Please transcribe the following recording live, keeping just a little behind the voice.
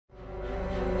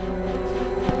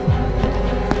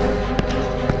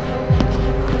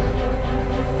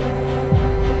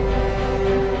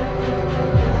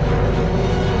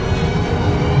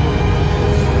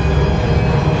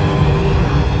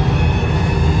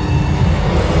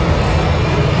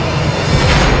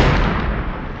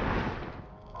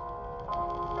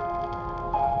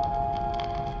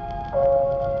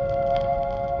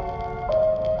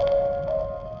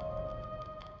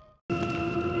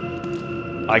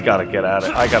I gotta get at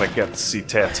it. I gotta get to see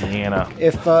Tatiana.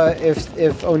 If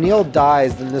O'Neill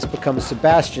dies, then this becomes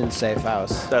Sebastian's safe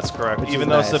house. That's correct. Which Even is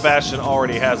though nice. Sebastian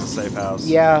already has a safe house.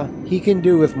 Yeah, he can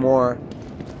do with more.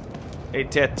 Hey,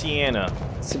 Tatiana.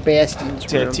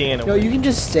 Sebastian's room. Tatiana. No, you can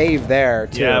just save there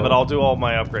too. Yeah, but I'll do all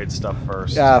my upgrade stuff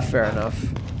first. Fair enough.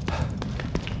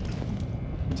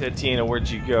 Tatiana, where'd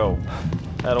you go?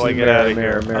 How do I To get out of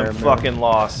here? mirror, I'm fucking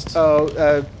lost. Oh,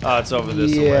 It's over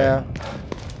this yeah. way.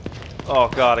 Oh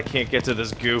god, I can't get to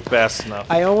this goo fast enough.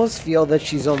 I almost feel that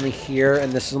she's only here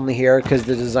and this is only here because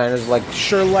the designer's like,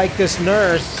 sure like this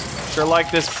nurse. Sure like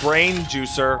this brain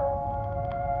juicer.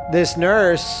 This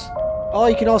nurse. Oh,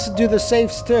 you can also do the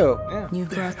safes too. Yeah. You've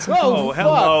brought something. Oh,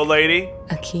 hello, lady.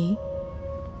 A key?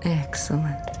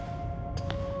 Excellent.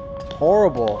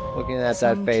 Horrible looking at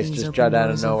Some that face keys just open jut out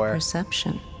of doors nowhere.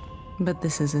 Perception. But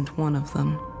this isn't one of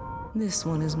them. This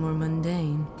one is more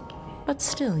mundane, but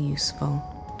still useful.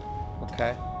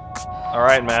 Okay.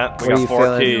 Alright, Matt. We What are got you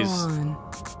 4 feeling? keys. Go on.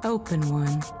 Open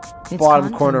one. Its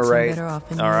Bottom corner contents are right. better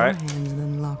off in All your right. hands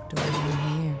than locked away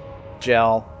in here.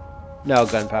 Gel. No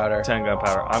gunpowder. 10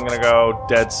 gunpowder. I'm gonna go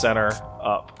dead center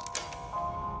up.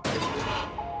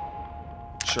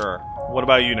 Sure. What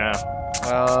about you now?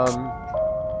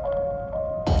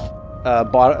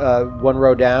 One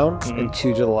row down and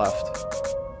 2 to the left.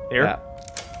 Here? Yeah.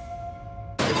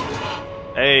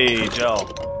 Hey, gel.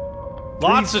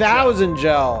 Lots of gel. 3,000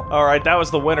 gel. Alright, that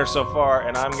was the winner so far,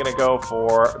 and I'm gonna go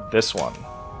for this one.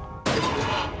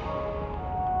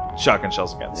 Shotgun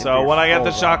shells again. So Maybe when I get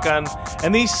the full shotgun,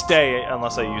 and these stay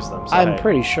unless I use them. So I'm hey.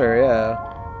 pretty sure, yeah.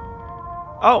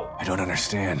 Oh, I don't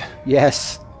understand.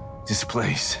 Yes. This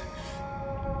place.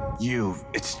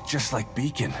 It's just like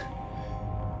Beacon.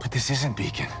 But this isn't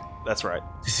Beacon. that's right.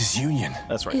 This is Union.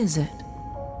 That's right. Is it?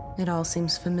 It all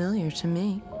seems familiar to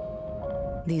me.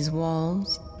 These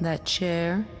walls, that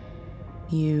chair,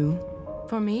 you.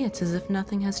 For me, it's as if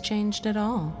nothing has changed at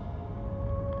all.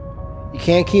 You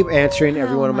can't keep answering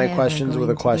every How one of am my I ever questions with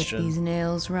a going to get question. these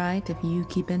nails right if you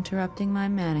keep interrupting my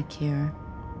manicure.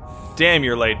 Damn,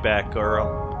 you're laid back, girl.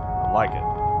 I like it.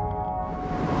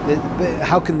 But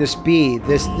how can this be?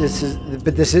 This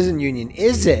isn't Union,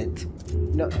 is it?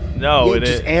 No, No, it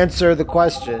just is. answer the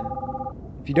question.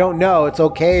 If you don't know, it's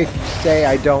okay if you say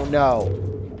I don't know.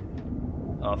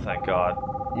 Oh, thank God.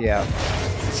 Yeah.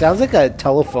 It sounds like a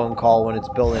telephone call when it's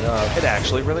building up. It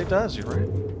actually really does. You're right.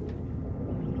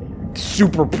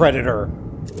 Super Predator.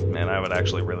 Man, I would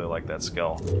actually really like that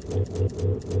skill.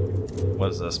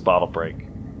 What is this? Bottle break.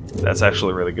 That's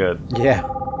actually really good. Yeah.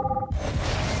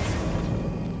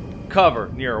 Cover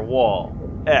near a wall.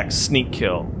 X sneak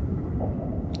kill.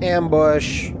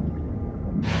 Ambush.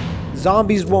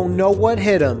 Zombies won't know what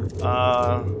hit them.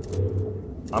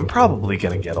 I'm probably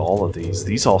gonna get all of these.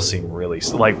 These all seem really,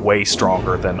 like, way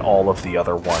stronger than all of the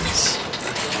other ones.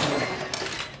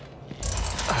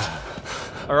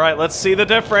 Alright, let's see the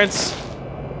difference.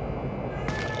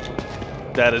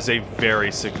 That is a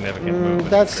very significant movement.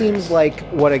 That seems like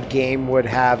what a game would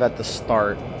have at the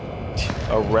start.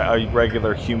 A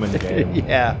regular human game.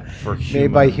 Yeah. For humans.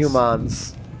 Made by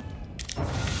humans.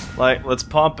 Like, let's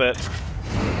pump it.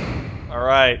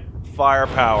 Alright,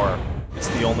 firepower. It's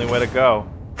the only way to go.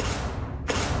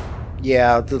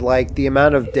 Yeah, the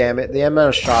amount of damage, the amount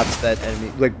of shots that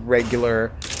enemy, like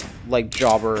regular, like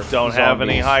jobber Don't have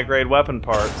any zombies. high-grade weapon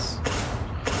parts.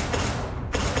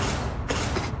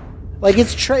 Like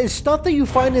it's stuff that you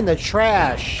find in the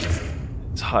trash.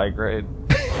 It's high-grade.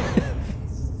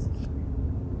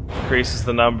 Increases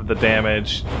the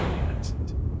damage.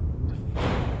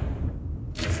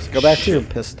 Go back to your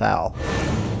pistol.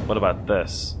 What about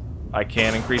this? I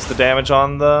can increase the damage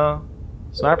on the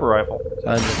sniper rifle.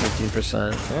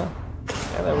 115%. Yeah.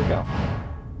 Yeah, there we go.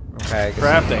 Okay, I guess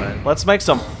that's Crafting. fine. Let's make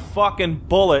some fucking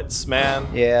bullets, man.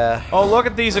 Yeah. Oh, look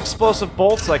at these explosive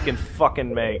bolts I can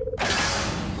fucking make.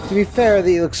 To be fair,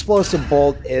 the explosive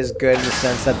bolt is good in the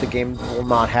sense that the game will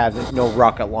not have no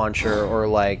rocket launcher or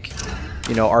like,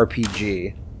 you know,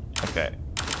 RPG. Okay.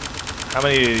 How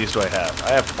many of these do I have?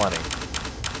 I have plenty.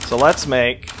 So let's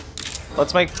make, I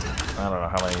don't know,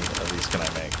 how many of these can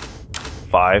I make?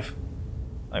 5?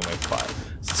 I make 5.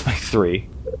 So let's make 3.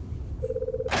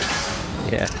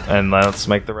 Yeah. And let's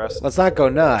make the rest Let's not go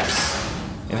nuts.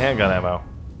 in handgun ammo.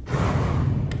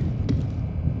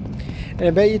 And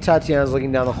I bet you Tatiana's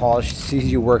looking down the hall. She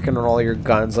sees you working on all your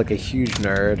guns like a huge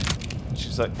nerd.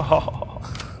 She's like, oh,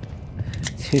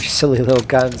 Your silly little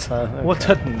guns, huh? what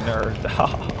a nerd.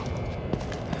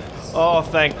 Oh,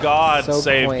 thank God, So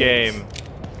save quaint. game.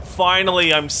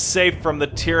 Finally, I'm safe from the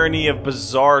tyranny of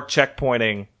bizarre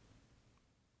checkpointing.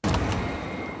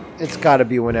 It's gotta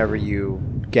be whenever you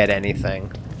get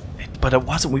anything. but it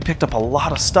wasn't. We picked up a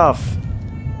lot of stuff.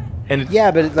 And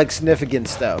Yeah, but like significant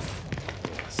stuff.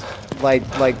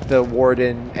 Like the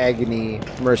Warden Agony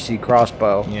Mercy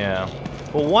crossbow. yeah.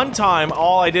 Well, one time,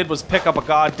 all I did was pick up a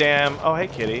goddamn... Oh, hey,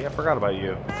 kitty. I forgot about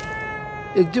you.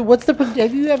 Dude, what's the?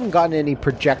 Have you haven't gotten any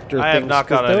projector I things? have not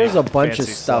 'Cause gotten there was any a bunch of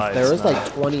fancy stuff. There slides, was no.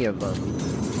 like 20 of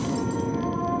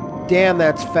them. Damn,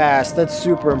 that's fast. That's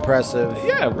super impressive.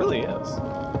 Yeah, it really is.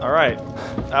 All right.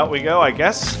 Out we go, I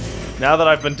guess. Now that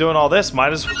I've been doing all this,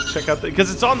 might as well check out the...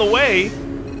 Because it's on the way,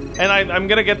 and I'm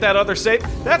going to get that other safe.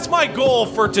 That's my goal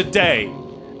for today.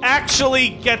 Actually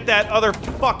get that other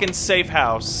fucking safe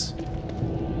house.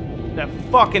 That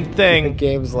fucking The thing.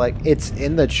 game's like it's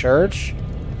in the church.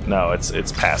 No,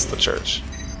 it's past the church.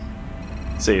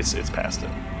 See, it's past it.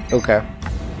 Okay.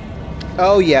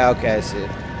 Oh yeah. Okay, I see. It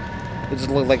just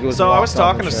looked like it was. So I was locked on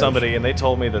talking the to church. somebody, and they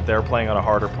told me that they're playing on a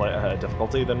harder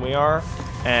difficulty than we are.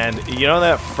 And you know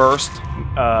that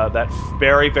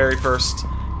very, very first,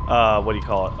 what do you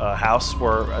call it, house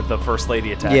where the first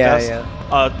lady attacked Yeah, us? yeah.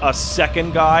 A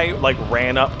second guy like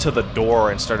ran up to the door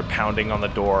and started pounding on the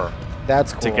door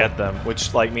That's cool. to get them,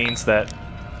 which like means that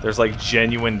there's like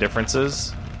genuine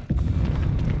differences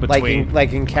between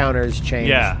like encounters change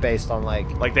Yeah. based on like.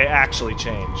 like they actually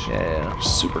change. Yeah.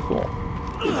 Super cool.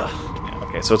 Yeah,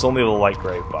 okay, so it's only the light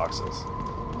gray boxes.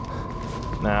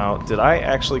 Now, did I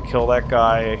actually kill that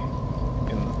guy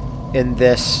In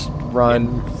this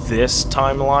run. this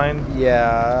timeline?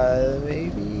 Yeah,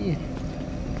 maybe.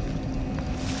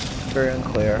 Very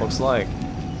unclear. Looks like.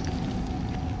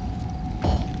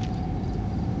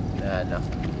 Nah,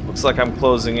 nothing. Looks like I'm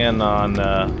closing in on,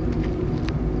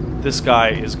 this guy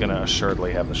is gonna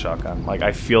assuredly have the shotgun. Like,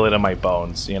 I feel it in my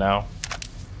bones, you know?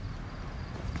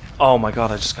 Oh my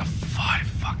god, I just got 5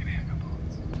 fucking handgun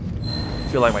bullets. I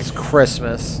feel like my... It's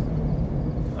Christmas.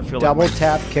 I feel Double like my,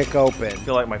 tap, kick open. I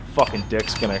feel like my fucking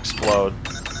dick's gonna explode.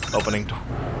 Opening door.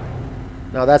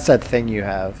 No, that's that thing you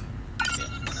have.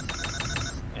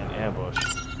 And ambush.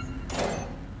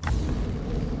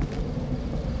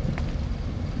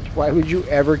 Why would you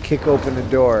ever kick open a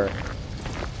door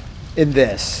in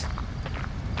this?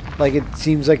 Like, it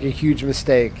seems like a huge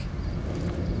mistake.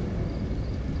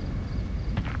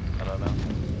 I don't know.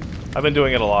 I've been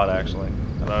doing it a lot, actually.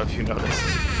 I don't know if you noticed.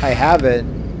 I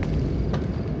haven't.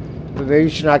 But maybe you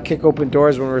should not kick open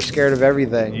doors when we're scared of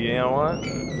everything. You know what?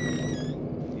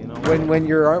 You know what?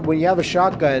 When you have a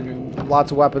shotgun, lots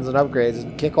of weapons and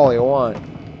upgrades, kick all you want.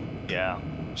 Yeah.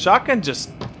 Shotgun just...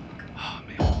 Oh,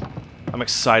 man. I'm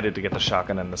excited to get the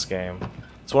shotgun in this game.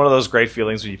 It's one of those great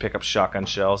feelings when you pick up shotgun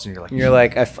shells and you're like... And you're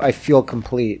like, I feel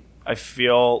complete. I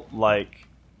feel like...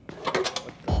 You're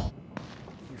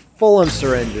full on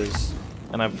syringes.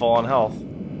 And I'm full on health.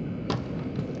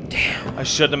 Damn. I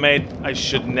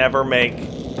should never make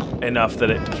enough that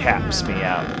it caps me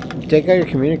out. Take out your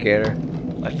communicator.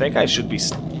 I think I should be,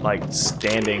 like,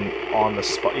 standing on the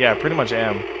spot. Yeah, I pretty much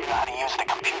am. You know how to use the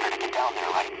computer to get down there,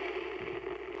 right?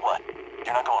 What?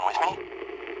 You're not going with me?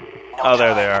 No Oh,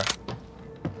 there time. they are.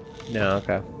 No,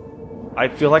 okay. I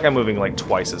feel like I'm moving like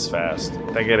twice as fast.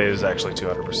 I think it is actually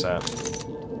 200%.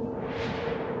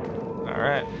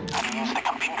 Alright. How to use the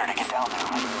computer to get down there,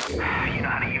 right? You know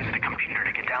how to use the computer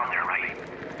to get down there, right?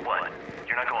 What?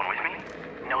 You're not going with me?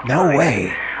 No time. way.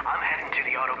 I'm heading to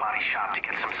the auto body shop to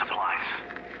get some supplies.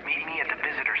 Meet me at the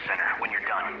visitor center when you're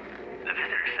done. The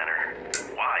visitor center?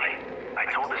 Why? I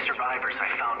told the survivors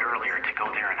I found earlier to go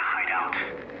there and hide out.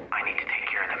 I need to take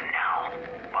care of them now,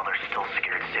 while they're still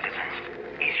scared citizens.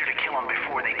 Easier to kill them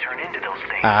before they turn into those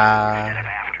things, instead of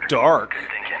after. Dark.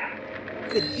 Good thinking.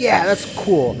 Yeah, that's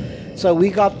cool. So we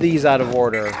got these out of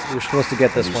order. We were supposed to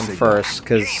get this one first,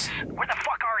 because... James, where the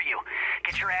fuck are you?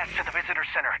 Get your ass to the visitor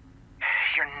center.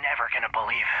 You're never gonna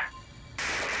believe.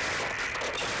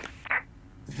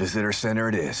 Visitor center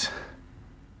it is.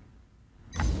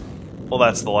 Well,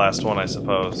 that's the last one, I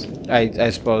suppose. I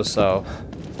suppose so.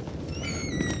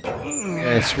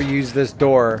 Let's reuse this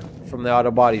door from the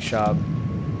auto body shop.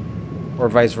 Or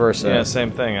vice versa. Yeah,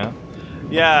 same thing, huh?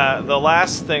 Yeah, the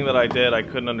last thing that I did, I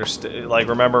couldn't understand. Like,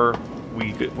 remember,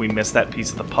 we missed that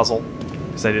piece of the puzzle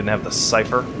because I didn't have the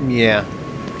cipher. Yeah.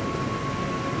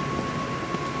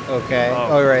 Okay.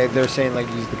 Oh. All right. They're saying like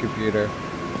use the computer.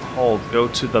 Hold, go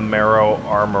to the Marrow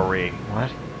Armory.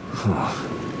 What?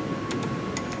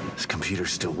 This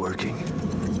computer's still working.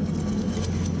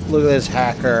 Look at this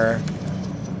hacker.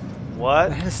 What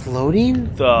What is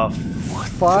loading? the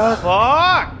Fuck.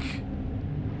 fuck?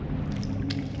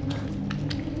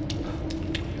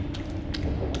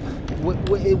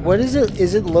 What is it?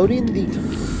 Is it loading the?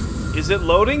 Is it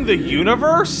loading the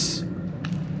universe?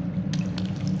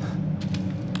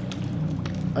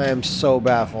 I am so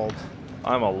baffled.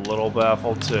 I'm a little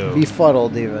baffled too.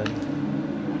 Befuddled, even.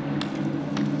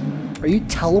 Are you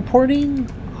teleporting?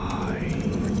 I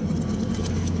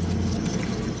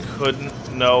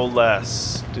couldn't know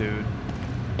less, dude.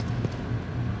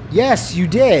 Yes, you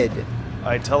did.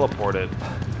 I teleported.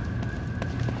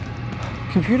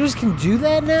 Computers can do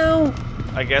that now?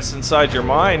 I guess inside your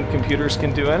mind, computers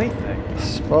can do anything. I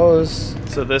suppose.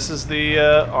 So this is the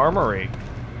armory.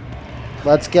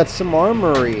 Let's get some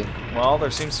armory. Well,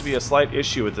 there seems to be a slight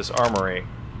issue with this armory.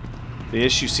 The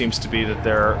issue seems to be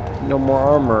that No more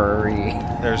armory.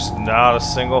 there's not a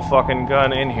single fucking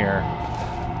gun in here.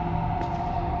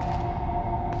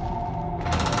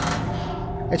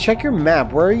 Hey, check your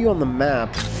map. Where are you on the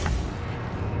map?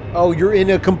 Oh, you're in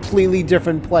a completely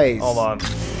different place. Hold on. That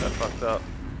fucked up.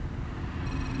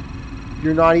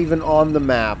 You're not even on the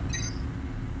map.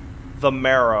 The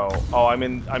marrow. Oh,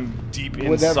 I'm deep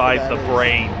Whatever inside that the is.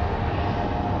 brain.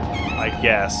 I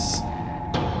guess.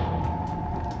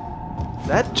 Is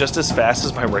that just as fast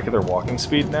as my regular walking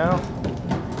speed now?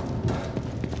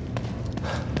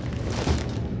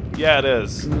 Yeah, it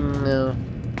is. No.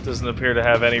 Doesn't appear to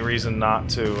have any reason not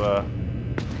to,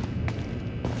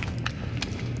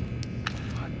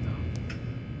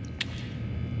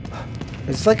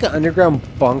 It's like an underground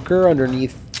bunker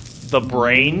underneath. the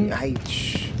brain?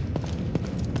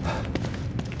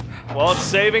 Well, it's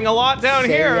saving a lot down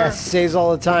here. Yes, saves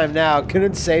all the time now.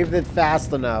 Couldn't save it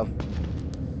fast enough.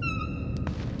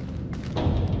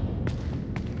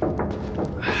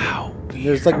 Wow.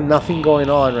 There's like nothing going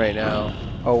on right now.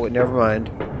 Oh, wait, never mind.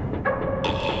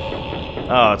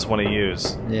 Oh, it's one of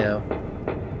yous. Yeah.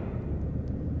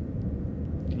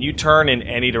 Can you turn in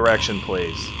any direction,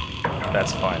 please?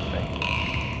 That's fine, thank you.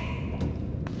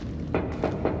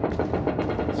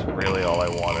 That's really all I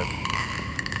wanted.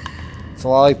 It's a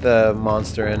lot like the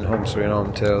monster in Home Sweet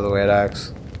Home too, the way it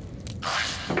acts.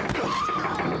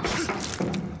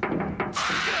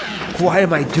 Why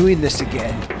am I doing this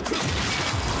again?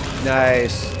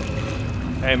 Nice.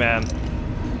 Hey, man.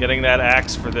 Getting that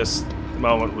axe for this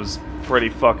moment was pretty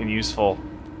fucking useful.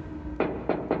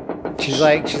 She's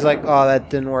like, oh, that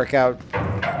didn't work out for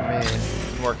me.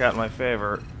 Didn't work out in my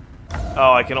favor.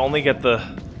 Oh, I can only get the...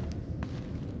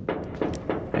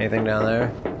 Anything down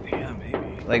there? Yeah,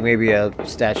 maybe. Like maybe a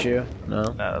statue? No?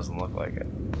 That doesn't look like it.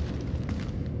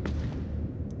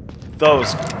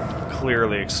 Those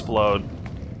clearly explode.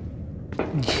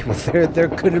 Well, there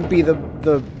couldn't be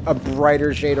a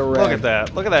brighter shade of red. Look at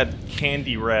that. Look at that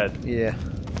candy red. Yeah.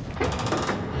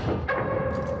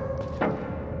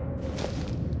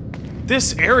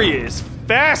 This area is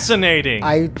fascinating.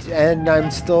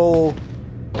 I'm still.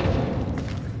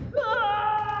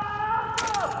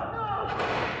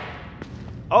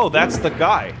 Oh, that's the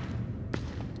guy.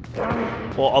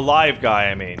 Well, a live guy,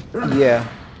 I mean. Yeah.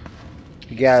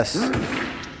 I guess. What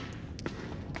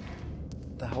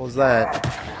the hell was that?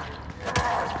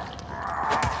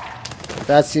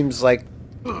 That seems like.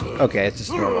 Okay, it's just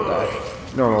a normal guy.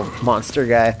 Normal monster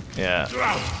guy. Yeah,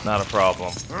 not a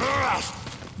problem.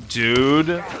 Dude,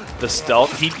 the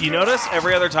stealth. You notice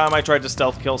every other time I tried to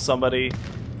stealth kill somebody,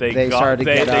 they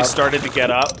started to get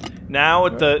up. Now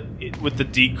with the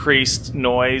decreased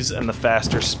noise and the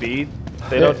faster speed,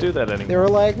 they don't do that anymore. They were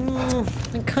like,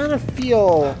 I kind of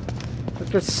feel like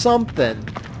there's something.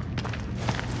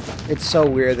 It's so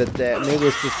weird that maybe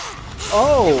it's just.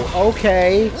 Oh,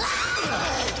 okay.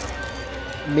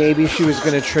 Maybe she was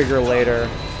gonna trigger later.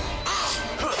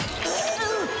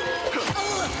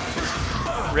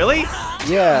 Really?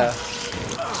 Yeah.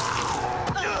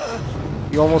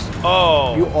 You almost.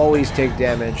 Oh. You always take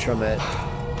damage from it.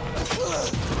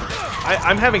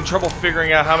 I'm having trouble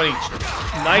figuring out how many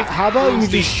knife. How about you wounds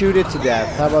just these- shoot it to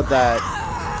death? How about that?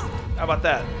 How about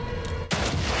that?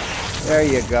 There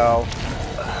you go.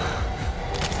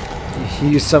 You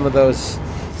use some of those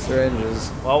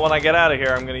syringes. Well, when I get out of here,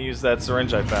 I'm going to use that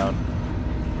syringe I found.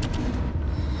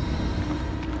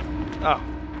 Oh,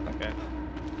 okay.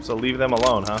 So leave them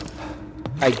alone, huh?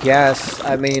 I guess.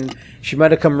 I mean, she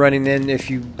might have come running in if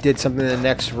you did something in the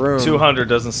next room. 200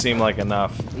 doesn't seem like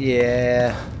enough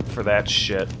Yeah. for that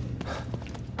shit.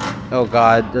 Oh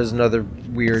god, there's another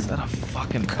weird. Is that a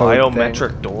fucking Code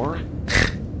biometric door?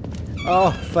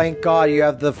 Oh, thank god you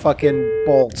have the fucking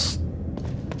bolts.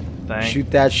 Thank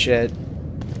Shoot that shit.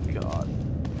 God.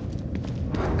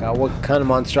 God, what kind of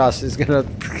monstrosity is gonna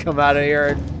come out of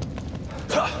here?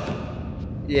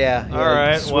 Yeah.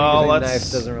 Alright, swinging well, a let's-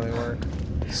 knife doesn't really work.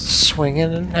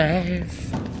 Swinging a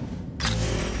knife.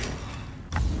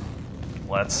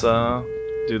 Let's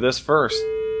do this first.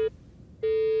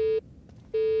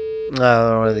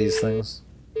 No, one of these things.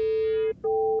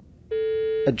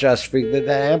 Adjust the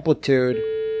amplitude.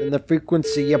 And the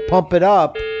frequency, you pump it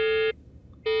up.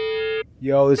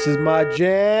 Yo, this is my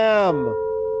jam.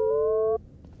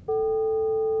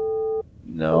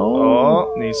 No.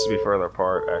 Oh, needs to be further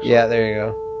apart, actually. Yeah, there you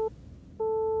go.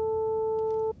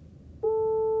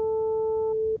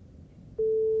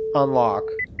 Unlock.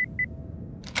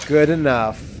 Good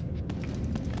enough.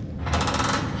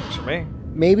 Works for me.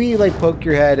 Maybe, like, poke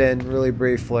your head in really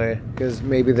briefly, because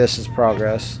maybe this is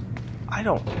progress. I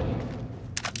don't...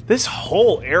 This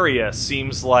whole area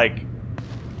seems like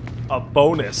a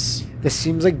bonus. This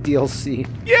seems like DLC.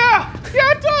 Yeah!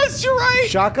 Yeah, it does! You're right!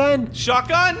 Shotgun?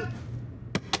 Shotgun?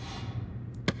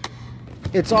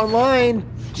 It's online!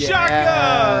 Yeah.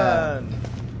 Shotgun!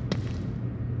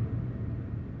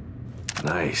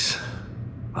 Nice.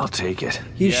 I'll take it.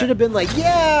 He Yeah. should have been like,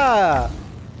 yeah!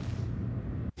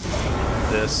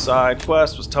 This side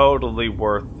quest was totally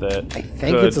worth it. I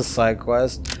think it's a side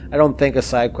quest. I don't think a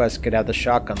side quest could have the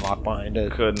shotgun lock behind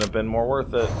it. Couldn't have been more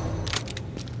worth it.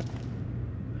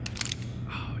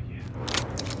 Oh, yeah.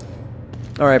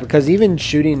 Alright, because even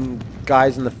shooting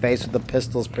guys in the face with a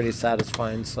pistol is pretty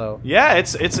satisfying, so... Yeah,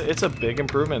 it's a big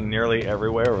improvement in nearly every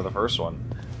way over the first one.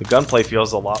 The gunplay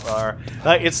feels a lot more...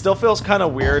 it still feels kind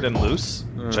of weird and loose,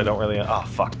 which I don't really... Oh,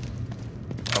 fuck.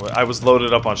 I was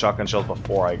loaded up on shotgun shells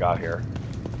before I got here.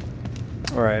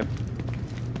 Alright.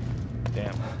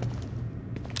 Damn.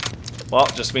 Well,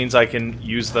 it just means I can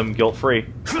use them guilt-free.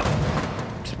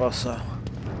 Suppose so.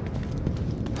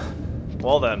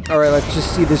 Well then. Alright, let's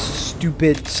just see this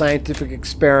stupid scientific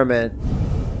experiment.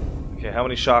 Okay, how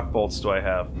many shock bolts do I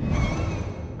have?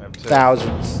 I have 2.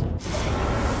 Thousands.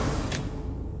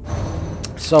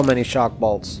 So many shock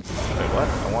bolts. Wait, what?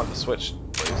 I want to switch,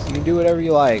 please. You can do whatever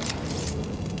you like.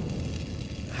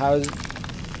 How's...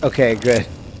 Okay, good.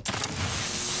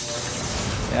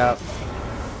 Yeah.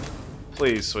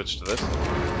 Please switch to this.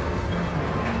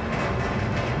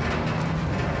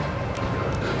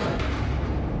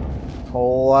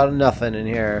 Whole lot of nothing in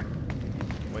here.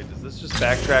 Wait, does this just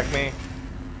backtrack me?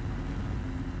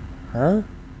 Huh?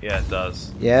 Yeah, it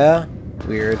does. Yeah?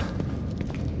 Weird.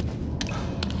 It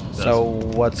So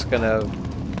does. what's gonna...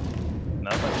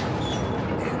 Nothing.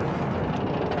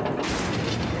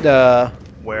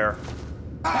 Where?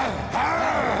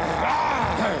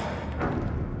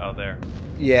 Oh, there.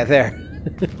 Yeah, there.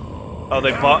 Oh,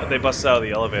 they busted out of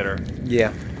the elevator.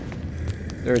 Yeah.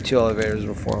 There were 2 elevators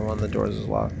before, one of the doors is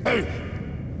locked.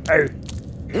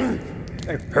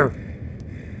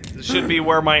 This should be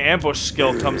where my ambush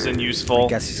skill comes in useful.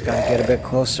 Guess he's gotta get a bit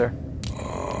closer.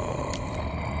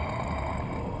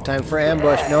 Time for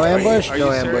ambush. No ambush? Are No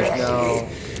you ambush.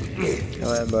 serious? No.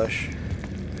 No ambush.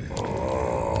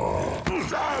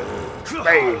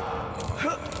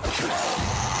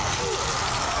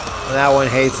 And that one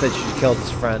hates that you killed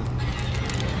his friend.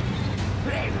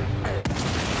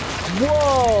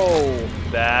 Whoa!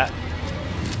 That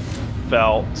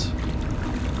felt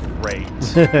great.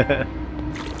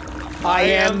 I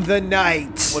am the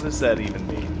knight. What does that even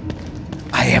mean?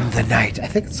 I am the knight. I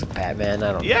think it's a Batman.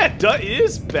 I don't know. Yeah, it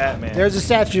is Batman. There's a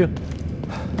statue. You're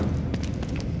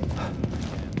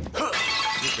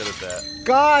good at that.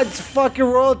 God's fucking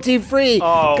royalty free.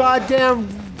 Oh. Goddamn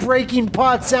breaking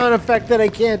pot sound effect that I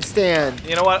can't stand.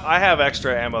 You know what? I have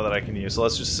extra ammo that I can use, so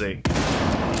let's just see.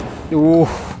 Ooh.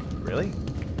 Really?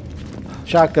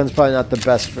 Shotgun's probably not the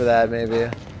best for that, maybe.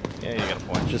 Yeah, you got a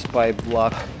point. Just by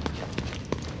luck.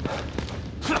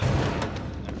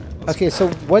 Okay, so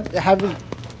what haven't...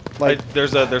 Like,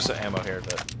 There's some ammo here.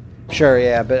 That sure,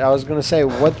 yeah, but I was gonna say,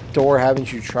 what door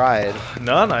haven't you tried?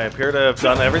 none. I appear to have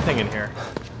done everything in here.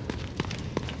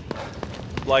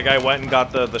 Like I went and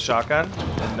got the shotgun,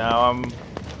 and now I'm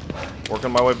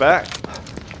working my way back.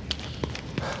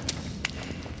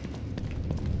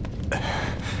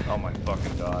 Oh my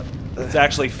fucking god! It's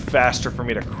actually faster for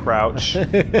me to crouch.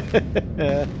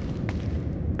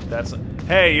 That's.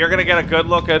 Hey, you're gonna get a good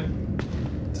look at.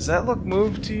 Does that look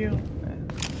move to you?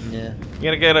 Yeah. You're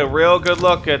gonna get a real good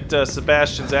look at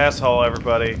Sebastian's asshole,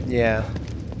 everybody. Yeah.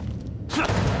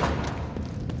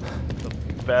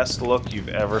 The best look you've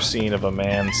ever seen of a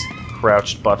man's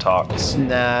crouched buttocks.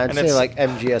 Nah, I'd And say it's- like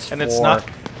MGS4. And it's not.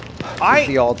 is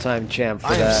the all-time champ for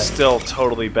I am that. still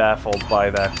totally baffled by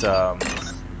that. A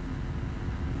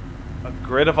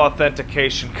grid of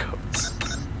authentication codes.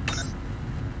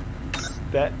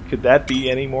 Could that be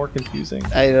any more confusing?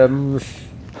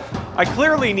 I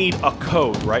clearly need a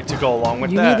code, right, to go along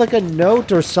with You that. need like a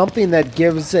note or something that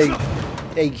gives a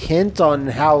hint on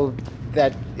how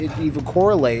that it even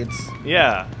correlates.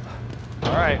 Yeah.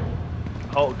 All right.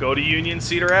 I'll go to Union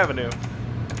Cedar Avenue.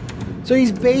 So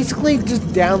he's basically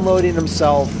just downloading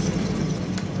himself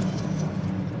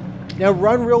Now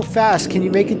run real fast. Can you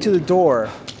make it to the door?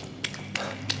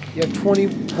 You have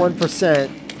 21%.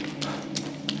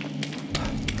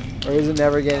 Or is it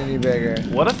never getting any bigger?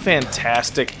 What a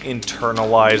fantastic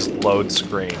internalized load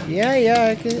screen.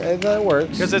 Yeah, that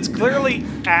works. Because it's clearly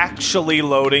actually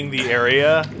loading the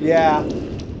area, Yeah.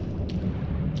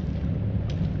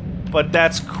 but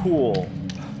that's cool.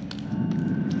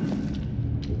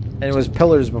 And it was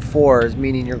pillars before,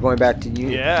 meaning you're going back to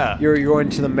Yeah. You're going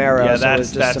to the marrow, Yeah, so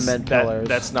it's just cement pillars.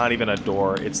 that's not even a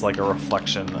door. It's like a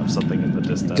reflection of something in the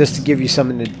distance. just to give you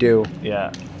something to do.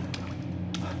 Yeah.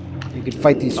 You could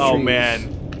fight these trees. Oh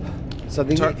man. Is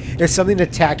something to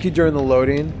attack you during the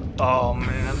loading? Oh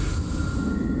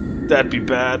man. That'd be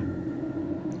bad.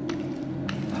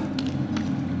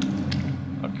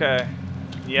 Okay.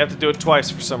 You have to do it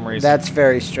twice for some reason. That's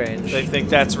very strange. They think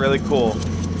that's really cool.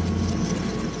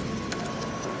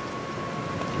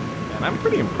 And I'm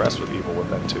pretty impressed with Evil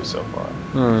Within 2 so far.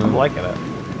 I'm liking it.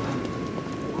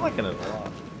 I'm liking it a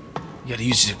lot. You gotta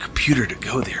use your computer to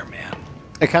go there, man.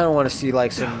 I kind of want to see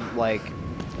like some like.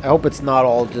 I hope it's not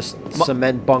all just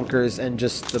cement bunkers and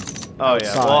just the. Oh outside.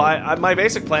 yeah. Well, I my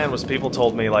basic plan was people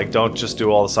told me like don't just do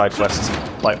all the side quests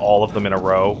like all of them in a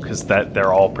row because that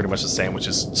they're all pretty much the same, which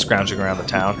is scrounging around the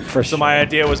town. For so sure. my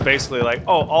idea was basically like,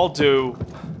 oh, I'll do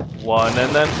one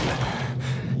and then.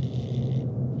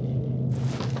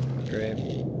 Great.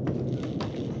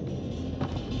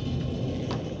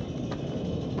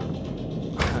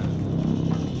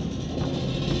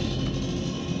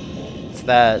 It's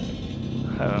that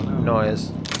I don't know.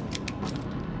 noise.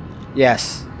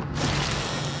 Yes.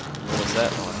 What was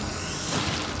that one?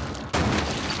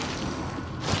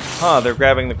 Huh? They're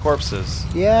grabbing the corpses.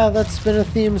 Yeah, that's been a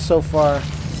theme so far.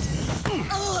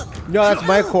 No, that's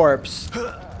my corpse.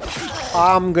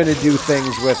 I'm gonna do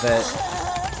things with it.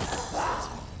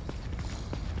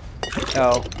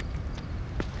 Oh.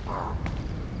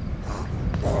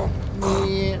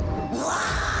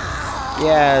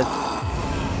 Yeah.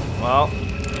 Well,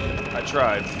 I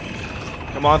tried.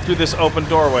 Come on through this open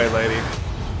doorway, lady.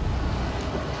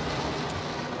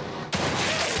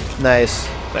 Nice.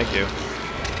 Thank you.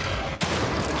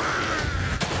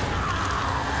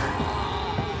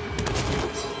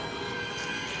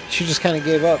 She just kind of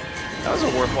gave up. That was a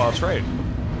worthwhile trade.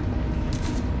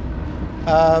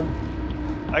 I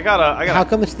How gotta.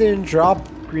 come it didn't drop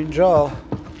green jaw?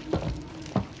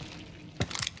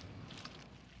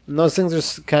 And those things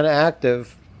are kind of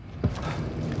active.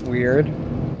 Weird. I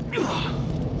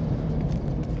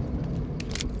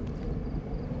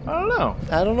don't know.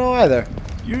 I don't know either.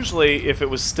 Usually, if it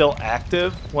was still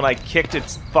active, when I kicked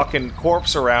its fucking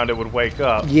corpse around, it would wake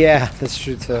up. Yeah, that's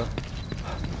true too.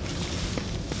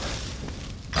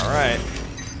 Alright.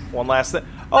 One last thing.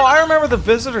 Oh, I remember the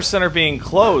visitor center being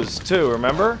closed, too,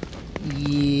 remember?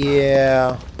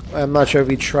 Yeah. I'm not sure if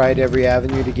we tried every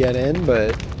avenue to get in,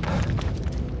 but...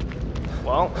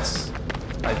 Well,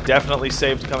 I definitely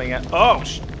saved coming out. Oh,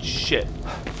 shit.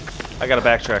 I gotta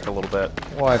backtrack a little bit.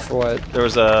 Why, for what? There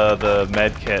was the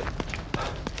med kit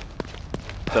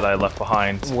that I left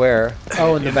behind. Where?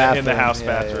 Oh, in the bathroom. In the house Yeah,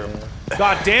 bathroom. yeah, yeah.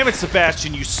 God damn it,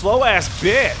 Sebastian, you slow-ass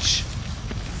bitch!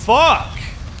 Fuck!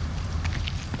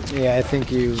 Yeah, I think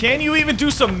you... Can you even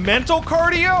do some mental I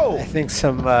cardio? think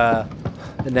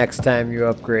the next time you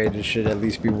upgrade, it should at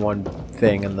least be one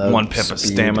thing in the One pip of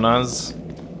speed. staminas.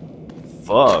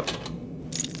 Fuck.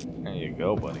 There you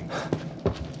go, buddy.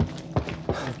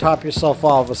 Top yourself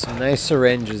off with some nice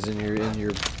syringes in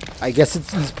your. I guess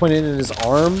he's putting it in his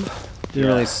arm. Didn't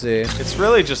really see. It's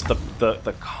really just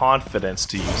the confidence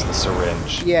to use the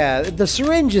syringe. Yeah, the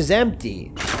syringe is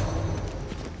empty.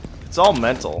 It's all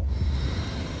mental.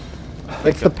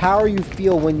 It's the power you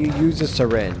feel when you use a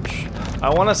syringe. I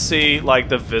want to see like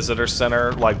the visitor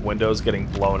center, like windows getting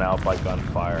blown out by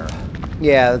gunfire.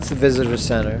 Yeah, that's the visitor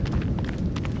center.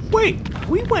 Wait,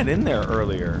 we went in there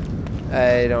earlier.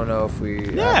 I don't know if we.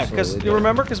 Yeah, because you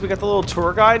remember, because we got the little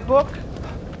tour guide book.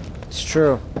 It's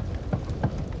true.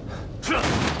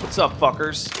 What's up,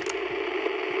 fuckers?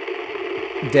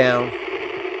 Down.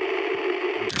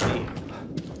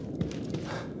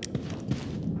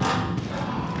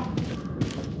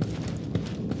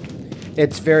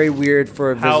 It's very weird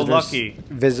for a How lucky.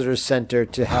 visitor center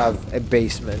to have a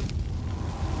basement.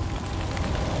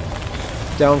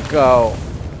 Don't go.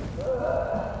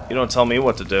 You don't tell me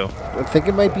what to do. I think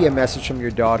it might be a message from your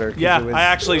daughter. 'Cause Yeah, it was- I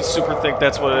actually super think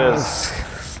that's what it is.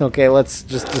 Okay, let's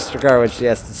just disregard what she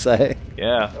has to say.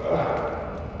 Yeah.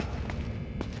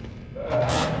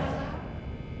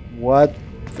 What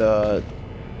the...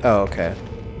 Oh, okay.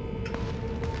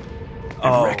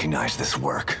 I recognize this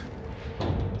work.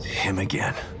 It's him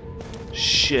again.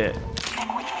 Shit.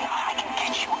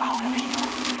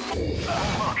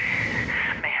 Look,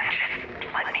 man, just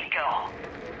let me go.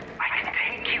 I can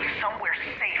take you somewhere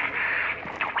safe.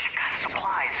 We've got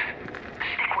supplies.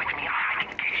 Stick with me. I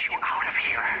can get you out of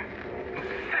here.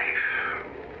 Safe?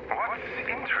 What's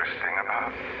interesting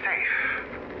about safe?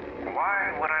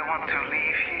 Why would I want to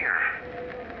leave here?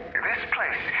 This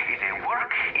place is a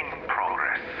work in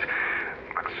progress,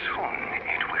 but soon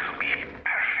it will be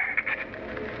perfect.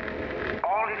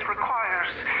 All it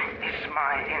requires is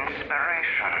my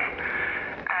inspiration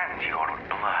and your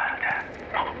blood.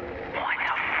 What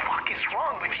the fuck is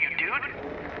wrong with you, dude?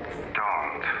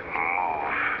 Don't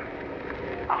move.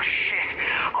 Oh shit!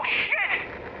 Oh shit!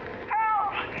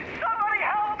 Help! Somebody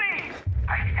help me!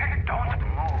 I said don't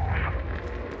move.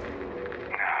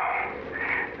 Now,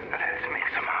 let's make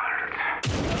some art.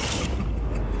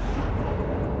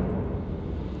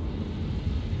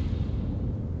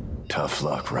 Tough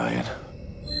luck, Ryan.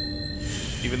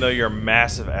 Even though you're a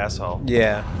massive asshole.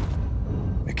 Yeah.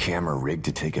 A camera rigged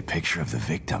to take a picture of the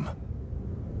victim.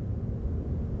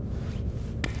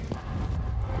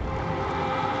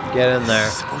 Get in there.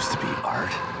 It's supposed to be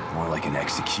art, more like an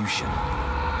execution.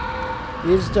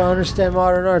 You just don't understand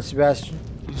modern art, Sebastian.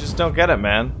 You just don't get it,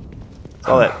 man. That's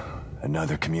all that.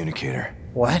 Another communicator.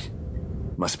 What?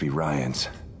 Must be Ryan's.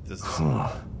 This,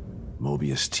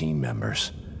 Mobius team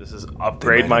members. this is They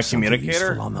upgrade might my have something communicator.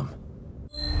 useful on them.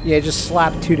 Yeah, just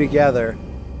slap two together.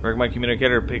 Rig my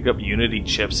communicator to pick up Unity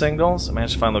chip signals. I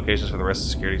managed to find locations for the rest of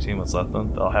the security team. What's left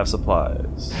them? They'll have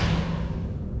supplies.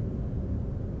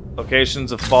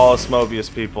 Locations of false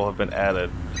Mobius people have been added.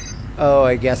 Oh,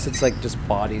 I guess it's like just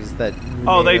bodies that. You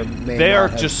Oh, may they or may they not are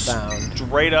have just found.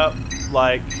 straight up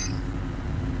like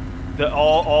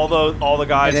all the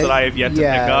guys And that I have yet to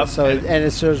yeah, pick up. So and- and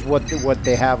it shows what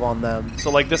they have on them. so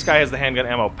like this guy has the handgun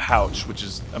ammo pouch, which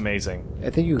is amazing. I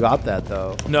think you got that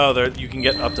though. No, there you can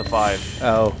get up to 5.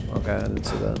 Oh, okay, I didn't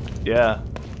see that. Yeah.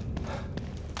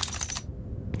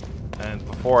 And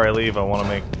before I leave, I want to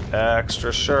make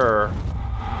extra sure.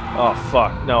 Oh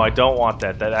fuck! No, I don't want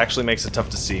that. That actually makes it tough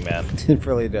to see, man. It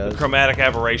really does. Chromatic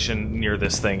aberration near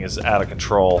this thing is out of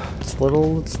control. It's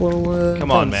little.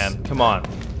 Come on, intense. man. Come on.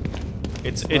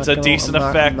 It's not a gonna- decent I'm not-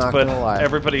 effect, I'm not but gonna lie.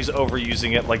 everybody's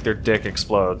overusing it like their dick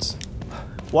explodes.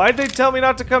 Why'd they tell me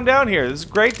not to come down here? This is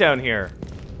great down here.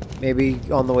 Maybe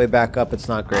on the way back up, it's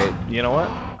not great. You know what?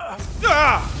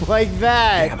 Ah! Like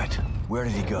that. Damn it. Where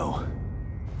did he go?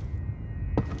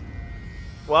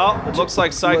 Well, it looks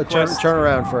like side quests. Turn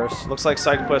around first. Looks like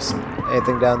side quests.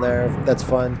 Anything down there that's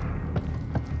fun?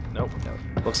 Nope.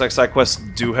 Looks like side quests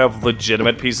do have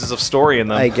legitimate pieces of story in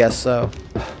them. I guess so.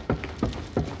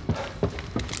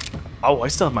 Oh, I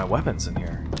still have my weapons in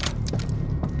here.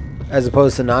 As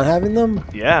opposed to not having them,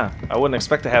 Yeah, I wouldn't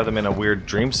expect to have them in a weird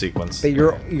dream sequence. but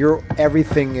your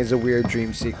everything is a weird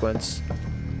dream sequence.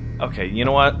 Okay, you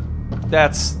know what?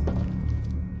 That's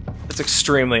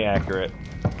extremely accurate.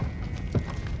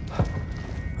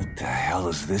 What the hell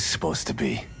is this supposed to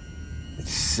be?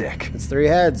 It's sick. It's 3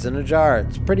 heads in a jar.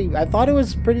 It's pretty. I thought it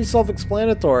was pretty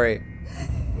self-explanatory.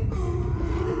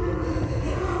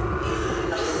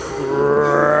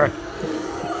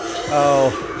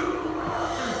 Oh.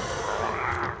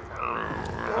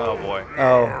 Oh boy.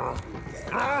 Oh.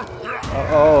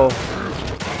 Oh.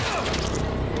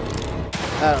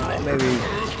 I don't know, maybe.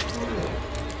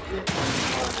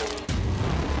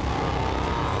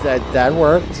 That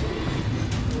worked.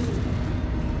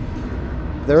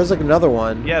 There was like another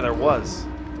one. Yeah, there was.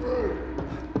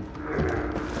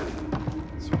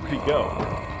 So where'd he go?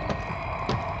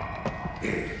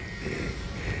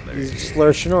 He's just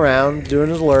lurching around, doing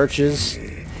his lurches.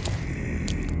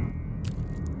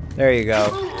 There you go.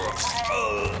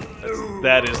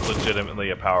 That is legitimately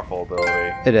a powerful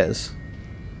ability. It is.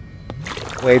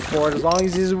 Wait for it as long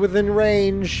as he's within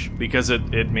range. Because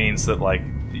it means that, like,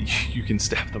 you can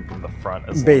stab them from the front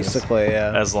as Basically,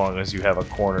 yeah. as long as you have a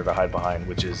corner to hide behind,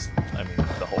 which is, I mean,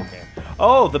 the whole game.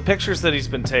 Oh, the pictures that he's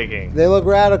been taking. They look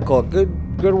radical.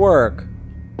 Good work.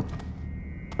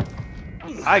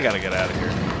 I gotta get out of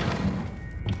here.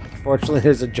 Fortunately,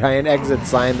 there's a giant exit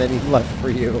sign that he left for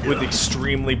you. With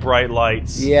extremely bright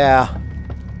lights. Yeah.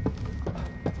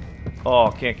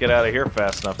 Oh, can't get out of here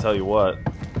fast enough, tell you what.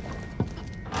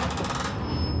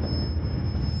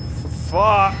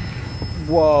 Fuck!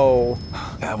 Whoa.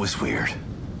 That was weird.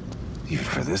 Even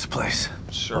for this place.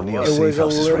 Sure O'Neill's was. It was safe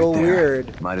house a is little right there.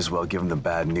 weird. Might as well give him the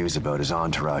bad news about his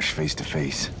entourage face to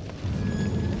face.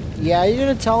 Yeah, you're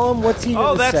gonna tell him? What's he gonna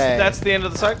Oh, that's say? that's the end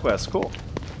of the side quest. Cool.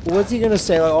 What's he gonna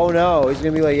say? Like, oh no. He's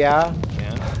gonna be like, yeah?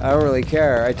 Yeah. I don't really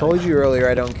care. I told you earlier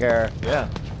I don't care. Yeah.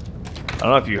 I don't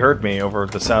know if you heard me over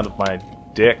the sound of my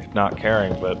dick not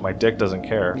caring, but my dick doesn't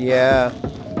care. Yeah.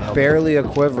 Barely a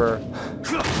quiver.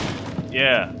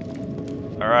 Yeah.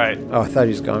 Alright. Oh, I thought he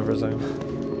was gone for a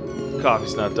second.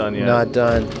 Coffee's not done yet. Not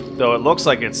done. Though it looks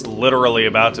like it's literally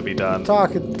about to be done.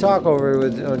 Talk over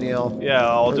with O'Neill. Yeah,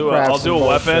 I'll do Craft a some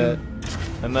weapon.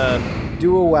 And then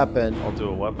Do a weapon. I'll do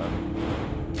a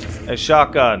weapon. A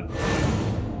shotgun.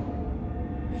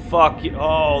 Fuck you.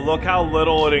 Oh, look how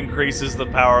little it increases the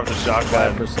power of the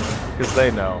shotgun. 5%. Because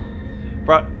they know.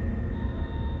 Bro,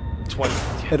 20.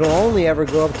 It'll only ever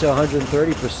go up to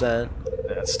 130%.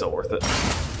 That's still worth it.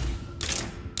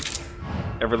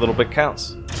 Every little bit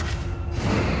counts.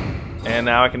 And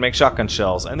now I can make shotgun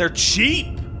shells. And they're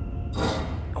cheap!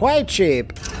 Quite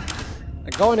cheap.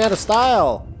 They're going out of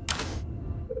style.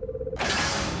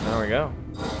 There we go.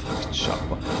 Fucking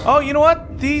shotgun. Oh, you know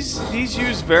what? These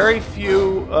use very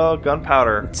few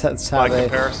gunpowder That's how by they.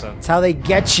 comparison. That's how they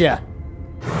get you.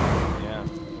 Yeah.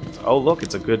 Oh, look,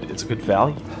 it's a good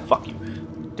value. Fuck you.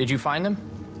 Did you find them?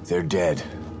 They're dead.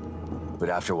 But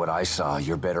after what I saw,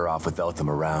 you're better off without them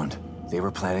around. They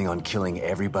were planning on killing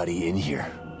everybody in here.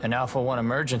 An Alpha 1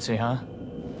 emergency, huh?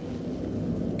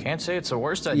 Can't say it's the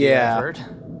worst idea Yeah. I've heard.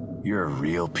 You're a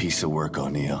real piece of work,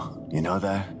 O'Neill. You know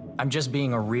that? I'm just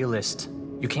being a realist.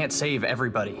 You can't save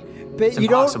everybody. But It's you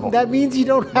impossible. don't. That means you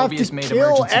don't have Mobius to made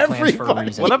kill emergency plans for a everybody.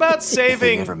 reason. What about If they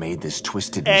saving never made this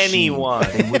twisted anyone?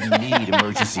 machine, they wouldn't need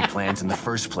emergency plans in the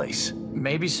first place.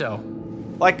 Maybe so.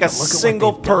 like a what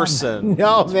single they've done. person?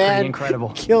 No, man. incredible.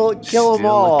 Kill them Still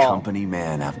all. a company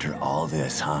man after all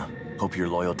this, huh? Hope your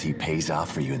loyalty pays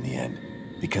off for you in the end.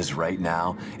 Because right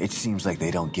now, it seems like they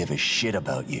don't give a shit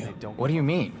about you. What do you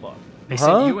mean? They Huh?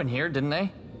 sent you in here, didn't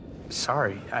they?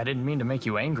 Sorry, I didn't mean to make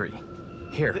you angry.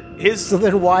 Here, His So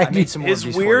then why? I made some more of his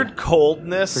these for weird you.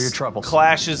 coldness For your troubles.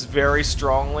 clashes very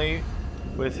strongly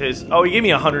with his. Oh, he gave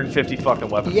me 150 fucking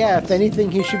weapons. Yeah, if anything,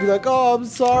 he should be like, "Oh, I'm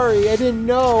sorry, I didn't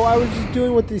know. I was just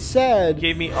doing what they said."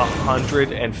 Gave me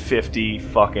 150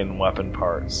 fucking weapon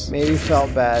parts. Maybe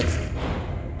felt bad.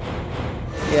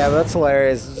 Yeah, but that's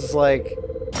hilarious. It's just like,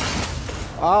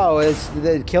 oh,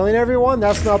 killing everyone?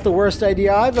 That's not the worst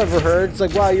idea I've ever heard. It's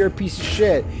like, wow, you're a piece of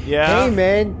shit. Yeah. Hey,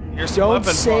 man, Here's some don't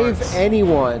weapon save parts.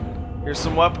 anyone. Here's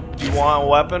some weapon. Do you want a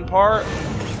weapon part?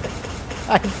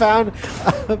 I found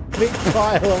a big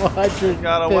pile of 150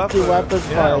 Got a weapon. weapon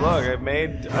Yeah, parts.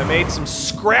 look, I made some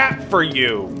scrap for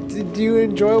you. Do you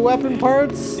enjoy weapon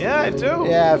parts? Yeah, I do.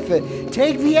 Yeah,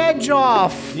 take the edge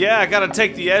off. Yeah, I gotta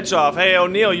take the edge off. Hey,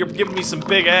 O'Neill, you're giving me some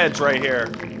big edge right here.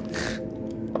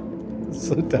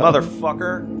 So dumb.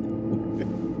 Motherfucker.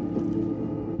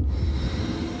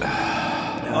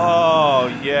 Oh,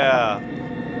 yeah.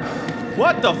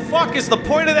 What the fuck is the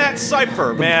point of that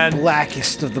cipher, man?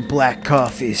 Blackest of the black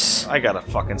coffees. I gotta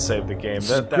fucking save the game.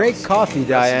 That Great was- coffee,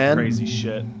 that's some Diane. Crazy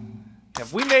shit.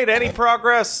 Have we made any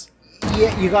progress?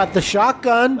 Yeah, you got the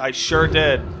shotgun. I sure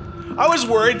did. I was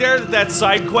worried there that that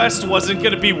side quest wasn't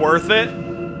gonna be worth it.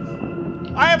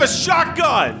 I have a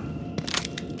shotgun!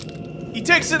 He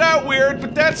takes it out weird,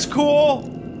 but that's cool.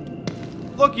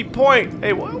 Look, you point.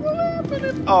 Hey, what happened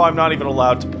if... Oh, I'm not even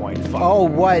allowed to point. Fuck. Oh,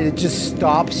 what? It just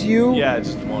stops you? Yeah, it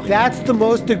just won't. That's the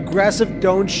most aggressive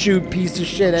don't shoot piece of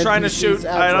shit. I'm trying to NPCs shoot.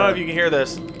 I don't know ever. if you can hear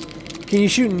this. Can you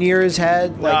shoot near his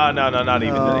head? No, not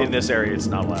even No. in this area. It's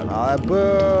not loud. Boo.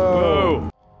 Boo.